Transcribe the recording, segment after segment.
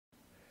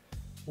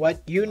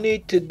What you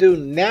need to do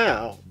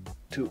now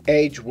to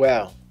age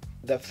well.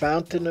 The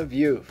Fountain of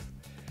Youth.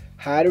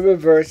 How to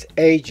Reverse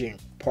Aging,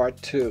 Part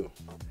 2.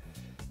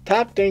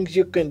 Top things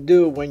you can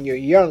do when you're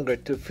younger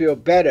to feel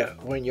better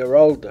when you're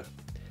older.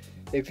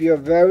 If you're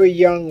very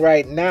young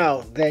right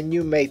now, then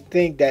you may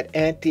think that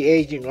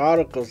anti-aging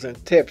articles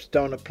and tips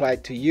don't apply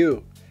to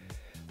you.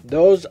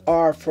 Those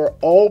are for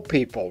old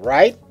people,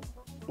 right?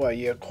 Well,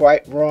 you're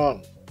quite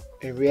wrong.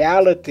 In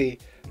reality,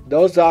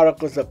 those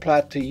articles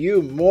apply to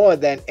you more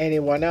than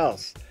anyone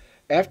else.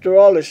 After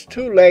all, it's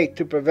too late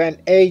to prevent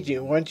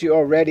aging once you're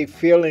already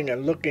feeling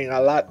and looking a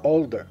lot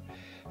older.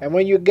 And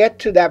when you get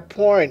to that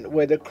point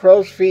where the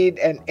crow's feet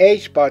and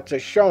age spots are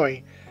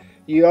showing,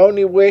 you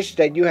only wish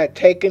that you had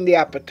taken the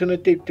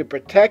opportunity to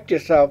protect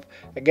yourself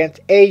against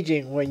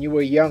aging when you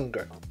were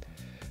younger.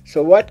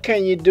 So what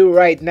can you do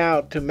right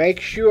now to make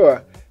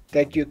sure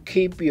that you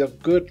keep your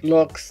good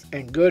looks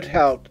and good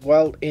health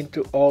well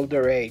into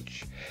older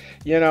age?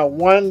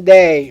 One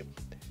day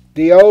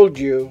the old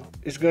you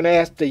is going to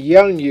ask the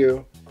young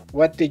you,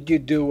 what did you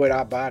do with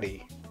our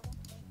body?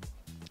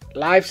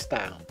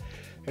 Lifestyle.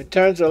 In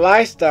terms of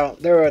lifestyle,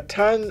 there are a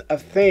ton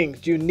of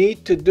things you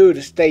need to do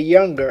to stay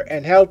younger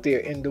and healthier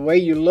in the way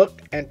you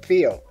look and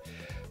feel.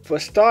 For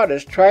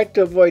starters, try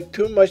to avoid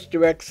too much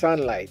direct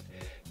sunlight.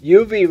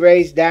 UV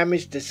rays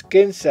damage the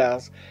skin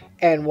cells,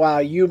 and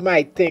while you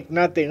might think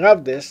nothing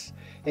of this,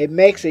 it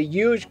makes a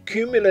huge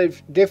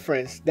cumulative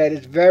difference that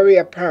is very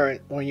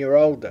apparent when you're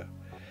older.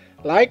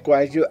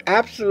 Likewise, you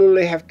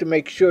absolutely have to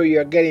make sure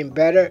you're getting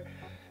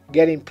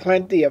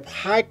plenty of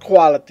high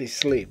quality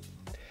sleep.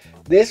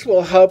 This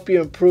will help you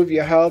improve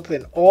your health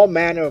in all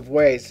manner of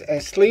ways,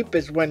 as sleep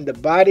is when the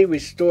body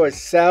restores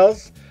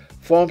cells,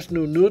 forms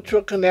new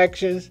neutral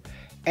connections,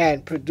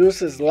 and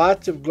produces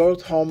lots of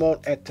growth hormone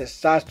and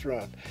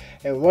testosterone.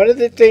 And one of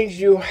the things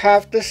you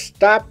have to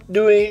stop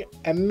doing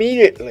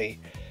immediately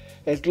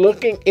is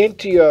looking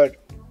into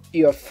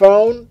your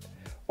phone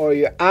or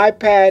your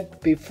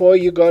iPad before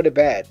you go to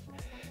bed,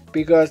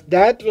 because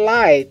that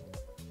light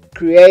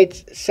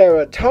creates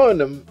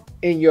serotonin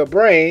in your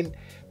brain,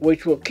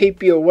 which will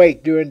keep you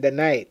awake during the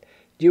night.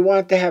 You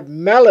want to have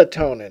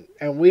melatonin,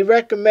 and we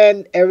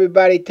recommend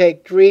everybody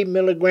take 3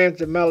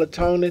 milligrams of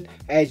melatonin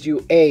as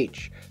you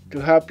age to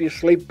help you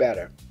sleep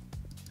better.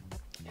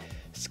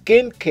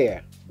 Skin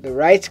care. The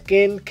right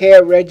skin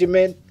care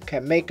regimen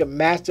can make a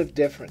massive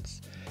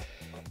difference.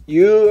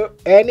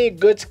 Any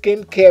good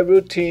skin care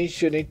routine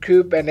should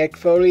include an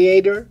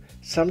exfoliator,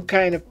 some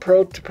kind of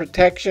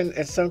protection,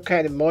 and some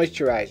kind of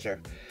moisturizer.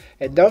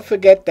 And don't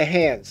forget the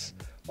hands.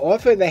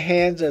 Often the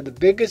hands are the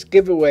biggest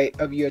giveaway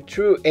of your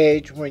true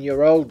age when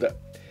you're older.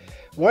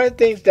 One of the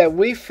things that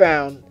we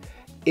found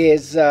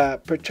is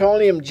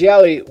petroleum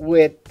jelly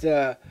with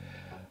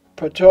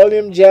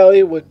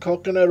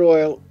coconut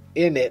oil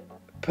in it.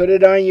 Put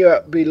it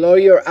on below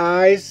your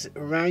eyes,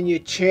 around your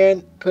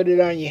chin, put it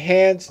on your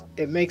hands.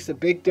 It makes a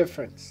big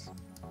difference.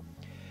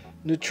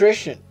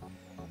 Nutrition.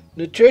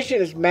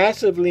 Nutrition is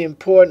massively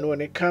important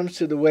when it comes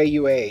to the way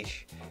you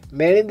age.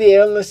 Many of the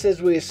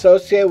illnesses we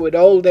associate with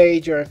old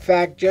age are in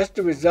fact just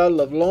the result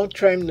of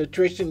long-term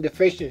nutrition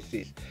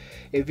deficiencies.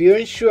 If you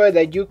ensure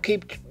that you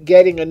keep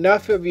getting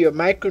enough of your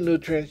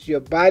micronutrients,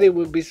 your body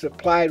will be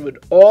supplied with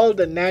all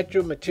the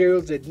natural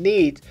materials it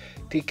needs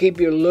to keep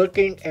you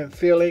looking and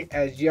feeling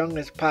as young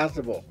as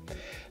possible.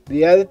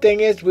 The other thing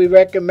is we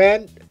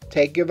recommend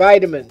take your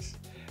vitamins.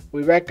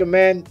 We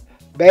recommend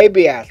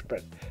baby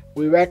aspirin.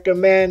 We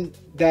recommend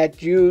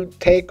that you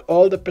take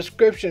all the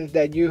prescriptions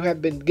that you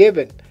have been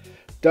given.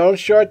 Don't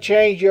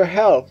shortchange your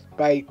health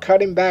by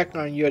cutting back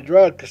on your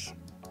drugs.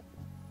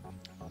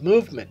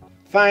 Movement.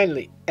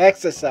 Finally,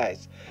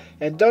 exercise.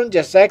 And don't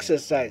just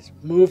exercise,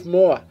 move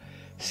more.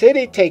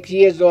 Sitting takes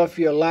years off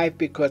your life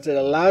because it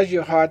allows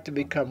your heart to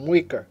become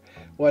weaker.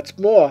 What's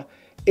more,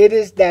 it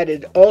is that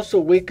it also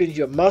weakens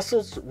your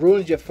muscles,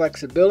 ruins your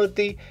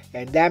flexibility,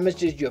 and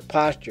damages your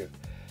posture.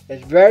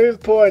 It's very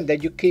important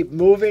that you keep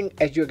moving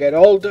as you get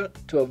older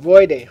to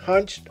avoid a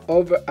hunched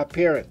over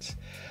appearance.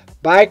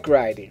 Bike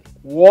riding,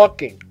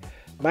 walking.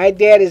 My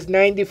dad is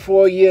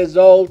 94 years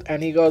old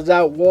and he goes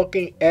out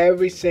walking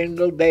every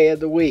single day of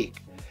the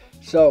week.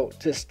 So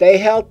to stay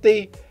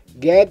healthy,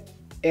 get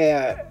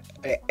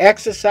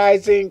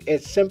exercising.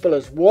 It's simple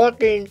as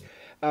walking.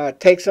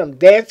 Take some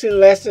dancing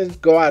lessons.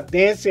 Go out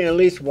dancing at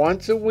least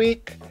once a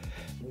week.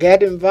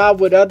 Get involved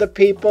with other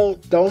people.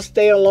 Don't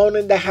stay alone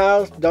in the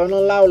house. Don't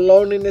allow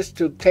loneliness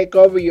to take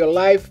over your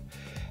life.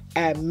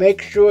 And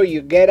make sure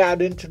you get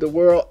out into the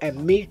world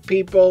and meet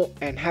people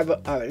and have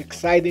an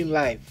exciting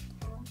life.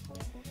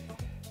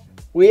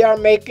 We are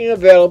making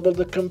available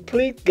the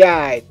complete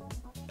guide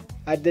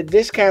at the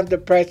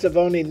discounted price of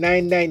only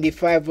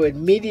 $9.95 with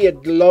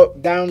immediate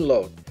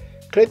download.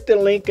 Click the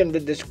link in the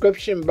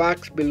description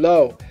box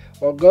below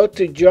or go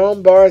to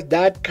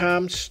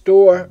joanbars.com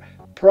store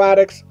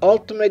products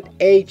ultimate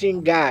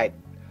aging guide,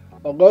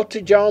 or go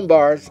to Joan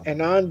Bars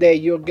and on there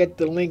you'll get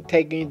the link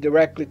taking you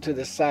directly to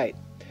the site.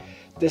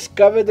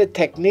 Discover the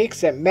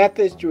techniques and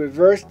methods to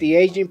reverse the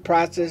aging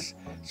process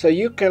so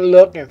you can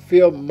look and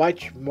feel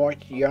much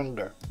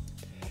younger.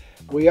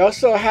 We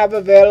also have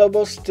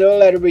available,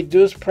 still at a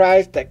reduced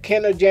price, the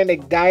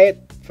Ketogenic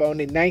Diet for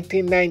only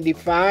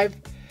 $19.95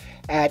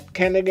 at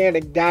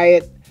Ketogenic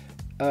Diet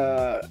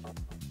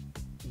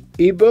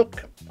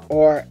ebook,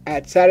 or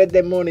at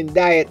Saturday Morning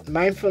Diet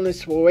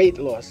Mindfulness for Weight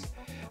Loss.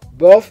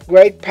 Both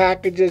great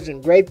packages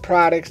and great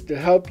products to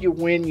help you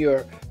win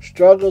your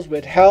struggles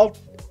with health,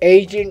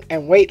 aging,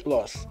 and weight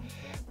loss.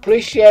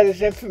 Please share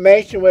this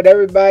information with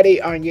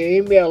everybody on your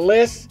email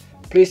list.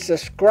 Please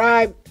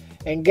subscribe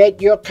and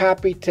get your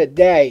copy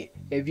today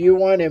if you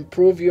want to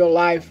improve your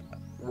life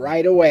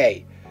right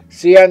away.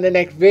 See you on the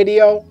next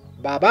video.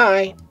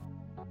 Bye-bye.